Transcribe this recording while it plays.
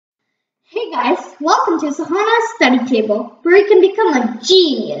Hey guys, welcome to Sahana's study table, where you can become a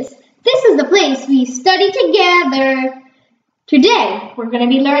genius. This is the place we study together. Today, we're going to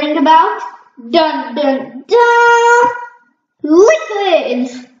be learning about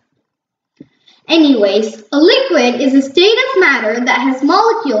liquids. Anyways, a liquid is a state of matter that has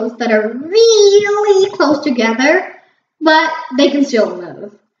molecules that are really close together, but they can still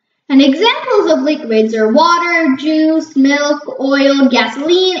move. And examples of liquids are water, juice, milk, oil,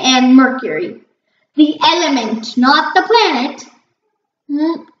 gasoline, and mercury. The element, not the planet.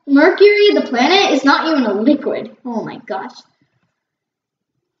 Mercury, the planet, is not even a liquid. Oh my gosh.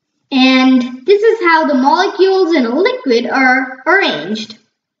 And this is how the molecules in a liquid are arranged.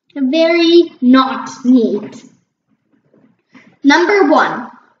 Very not neat. Number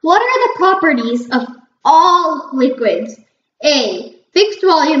 1. What are the properties of all liquids? A. Fixed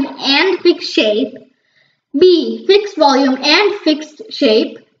volume and fixed shape. B. Fixed volume and fixed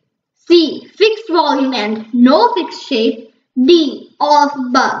shape. C. Fixed volume and no fixed shape. D. All of the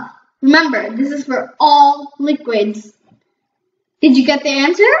above. Remember, this is for all liquids. Did you get the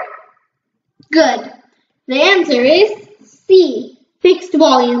answer? Good. The answer is C. Fixed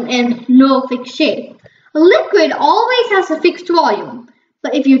volume and no fixed shape. A liquid always has a fixed volume,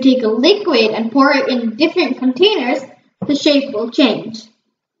 but if you take a liquid and pour it in different containers, the shape will change.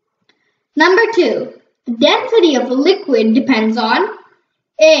 Number 2. The density of the liquid depends on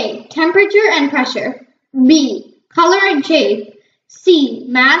A. Temperature and pressure. B. Color and shape. C.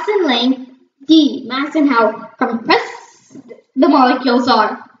 Mass and length. D. Mass and how compressed the molecules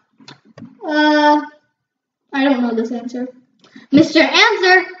are. I don't know this answer. Mr.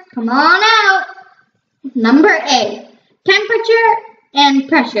 Answer, come on out. Number A. Temperature and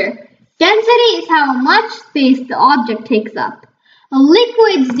pressure. Density is how much space the object takes up. A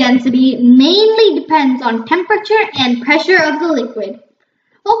liquid's density mainly depends on temperature and pressure of the liquid.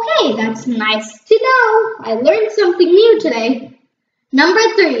 Okay, that's nice to know. I learned something new today. Number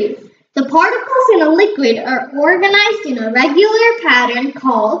 3. The particles in a liquid are organized in a regular pattern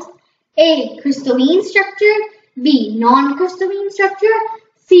called A. Crystalline structure. B. Non-crystalline structure.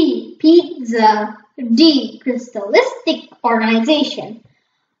 C. Pizza. D. Crystalliztic organization.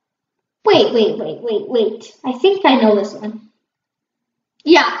 Wait. I think I know this one.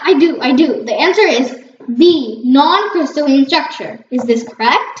 Yeah, I do. The answer is B. Non-crystalline structure. Is this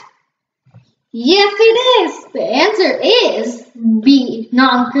correct? Yes, it is. The answer is B.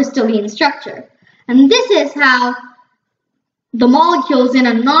 Non-crystalline structure. And this is how the molecules in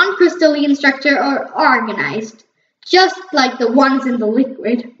a non-crystalline structure are organized, just like the ones in the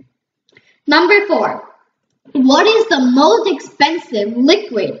liquid. Number 4. What is the most expensive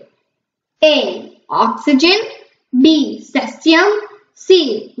liquid? A. Oxygen. B. Cesium.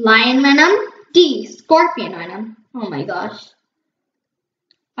 C. Lion venom. D. Scorpion venom. Oh my gosh.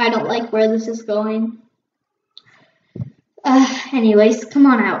 I don't like where this is going. Anyways, come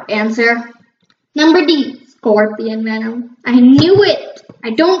on out. Answer. Number D. Scorpion venom. I knew it. I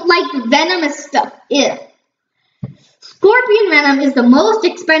don't like venomous stuff. Ew. Scorpion venom is the most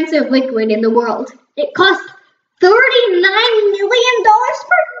expensive liquid in the world. It costs $39 million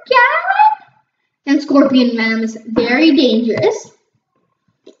per gallon. And scorpion venom is very dangerous.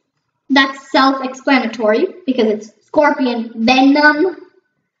 That's self-explanatory because it's scorpion venom.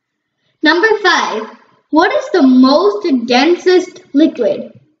 Number 5. What is the most densest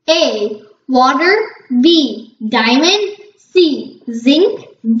liquid? A. Water. B. Diamond. C. Zinc.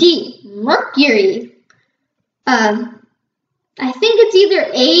 D. Mercury. I think it's either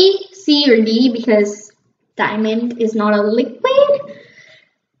A, C, or D because diamond is not a liquid.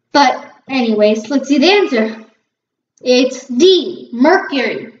 But anyways, let's see the answer. It's D.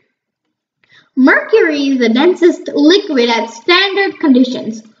 Mercury. Mercury is the densest liquid at standard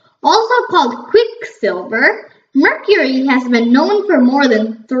conditions. Also called quicksilver, mercury has been known for more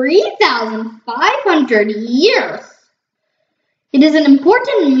than 3,500 years. It is an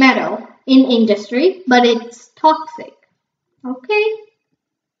important metal in industry, but it's toxic. Okay.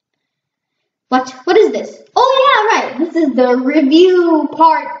 What is this? Oh yeah, right. This is the review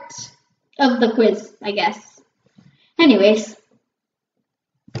part of the quiz, I guess. Anyways,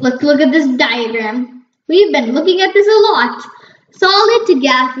 let's look at this diagram. We've been looking at this a lot. Solid to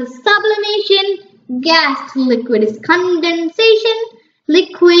gas is sublimation. Gas to liquid is condensation.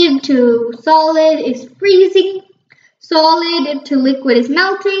 Liquid to solid is freezing. Solid to liquid is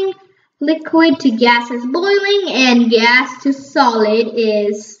melting. Liquid to gas is boiling. And gas to solid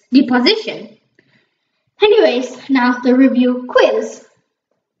is deposition. Anyways, now the review quiz.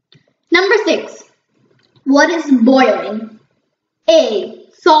 Number 6. What is boiling? A.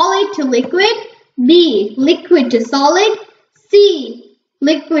 Solid to liquid. B. Liquid to solid. C.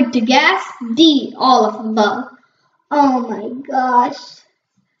 liquid to gas, D, all of the above. Oh my gosh.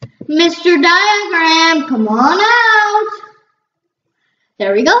 Mr. Diagram, come on out.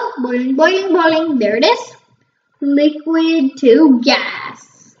 There we go. Boiling, boiling, boiling. There it is. Liquid to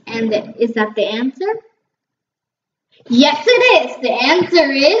gas. And is that the answer? Yes, it is. The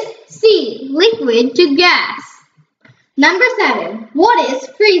answer is C, liquid to gas. Number 7. What is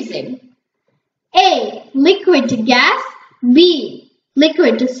freezing? A, liquid to gas. B,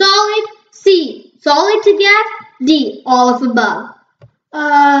 liquid to solid. C, solid to gas. D, all of above.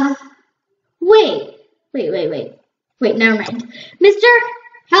 Wait, never mind. Mr.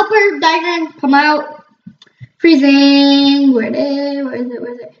 Helper Diagram, come out. Freezing, where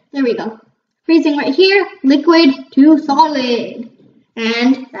is it? There we go. Freezing right here, liquid to solid.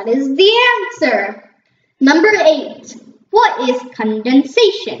 And that is the answer. Number 8. What is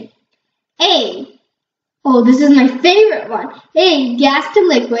condensation? A, oh, this is my favorite one. A, gas to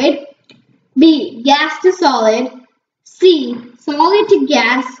liquid. B, gas to solid. C, solid to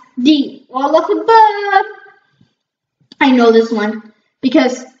gas. D, all of above. I know this one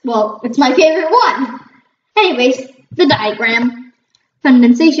because, well, it's my favorite one. Anyways, the diagram.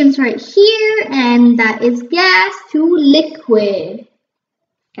 Condensation's right here, and that is gas to liquid.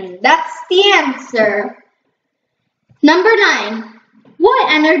 And that's the answer. Number 9.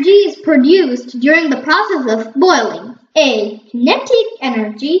 What energy is produced during the process of boiling? A, kinetic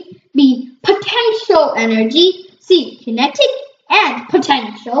energy. B, potential energy. C, kinetic and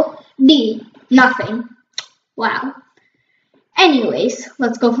potential. D, nothing. Wow. Anyways,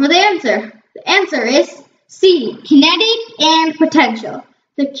 let's go for the answer. The answer is C, kinetic and potential.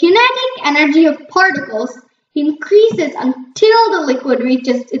 The kinetic energy of particles increases until the liquid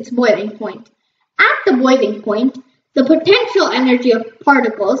reaches its boiling point. At the boiling point, the potential energy of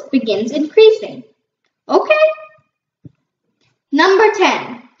particles begins increasing. Okay. Number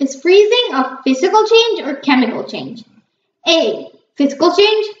 10. Is freezing a physical change or chemical change? A, physical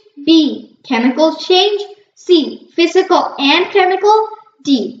change. B, chemical change. C, physical and chemical.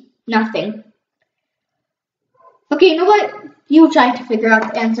 D, nothing. Okay, you know what? You try to figure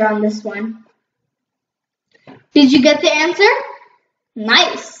out the answer on this one. Did you get the answer?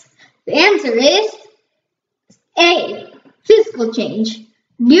 Nice. The answer is A, physical change.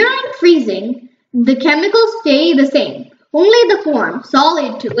 During freezing, the chemicals stay the same. Only the form,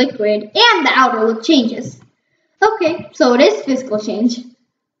 solid to liquid, and the outer look changes. Okay, so it is physical change.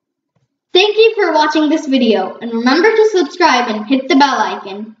 Thank you for watching this video, and remember to subscribe and hit the bell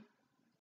icon.